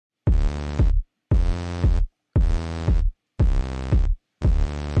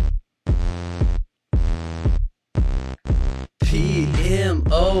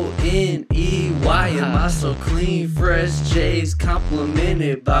Why am I so clean? Fresh J's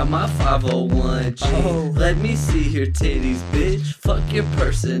complimented by my 501G. Let me see your titties, bitch. Fuck your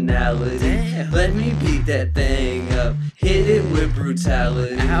personality. Damn. Let me beat that thing up. Hit it with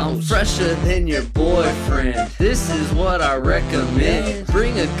brutality. Ouch. I'm fresher than your boyfriend. This is what I recommend.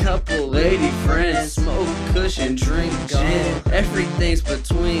 Bring a couple lady friends. Smoke kush and drink gin. Everything's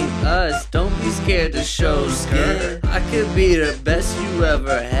between us. Don't be scared to show skin. I could be the best you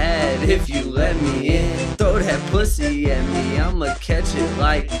ever had if you let me in. Throw that pussy at me, I'ma catch it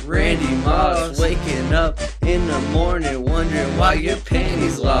like Randy Moss. Waking up in the morning wondering why your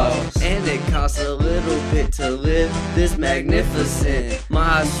panties lost. And it costs a little bit to live this magnificent.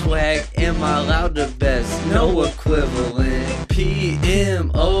 My swag and my loud the best, no equivalent. P-M-O-N-E,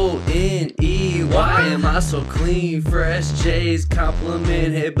 why am I so clean? Fresh J's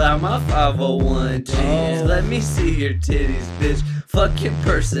complimented by my 501Gs. Let me see your titties, bitch. Fuck your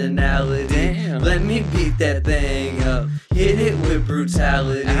personality. Damn. Let me beat that thing up. Hit it with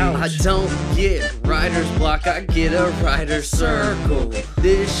brutality. Ouch. I don't get writer's block, I get a writer's circle.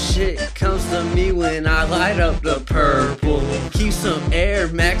 This shit comes to me when I light up the purple. Keep some Air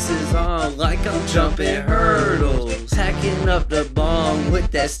Maxes on like I'm jumping hurdles. Packing up the bong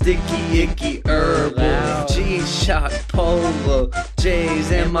with that sticky icky herbal. G-Shock polo,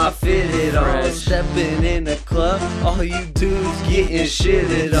 J's and my fitted on. Stepping in the club, all you dudes getting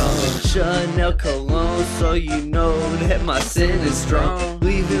shitted on. Chanel cologne, so you know that my scent is strong.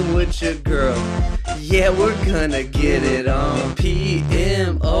 Leaving with your girl, yeah, we're gonna get it on.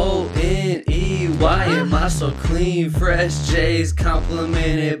 P-M-O-N-E, why am I so clean? Fresh J's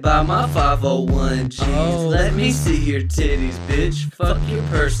complimented by my 501Gs. Let me see your titties, bitch. Fuck your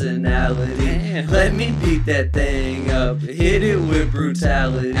personality. Damn. Let me beat that thing up. Hit it with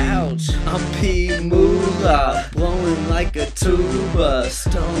brutality. Ouch. I'm P Moolah, blowing like a tuba,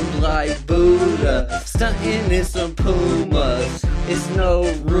 stoned like Buddha, stunting in some Pumas. It's no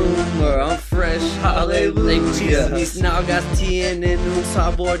rumor, I'm fresh, hallelujah. Mis nalgas tienen un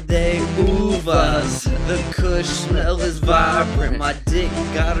sabor de uvas. The kush smell is vibrant, my dick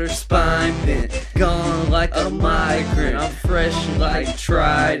got her spine bent, gone like a migrant. I'm fresh like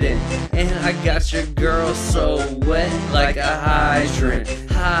Trident, and I got your girl so wet like a hydrant.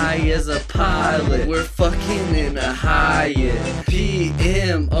 High as a pilot, we're fucking in a Hyatt.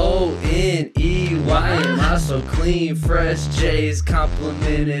 P-M-O-N-E, why am I so clean? Fresh J's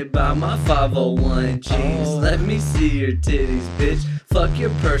complimented by my 501Gs. Let me see your titties, bitch. Fuck your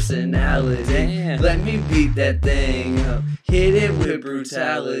personality. Damn. Let me beat that thing up. Hit it with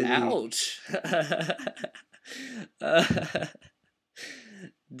brutality. Ouch.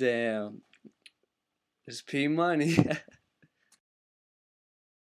 Damn. It's P Money.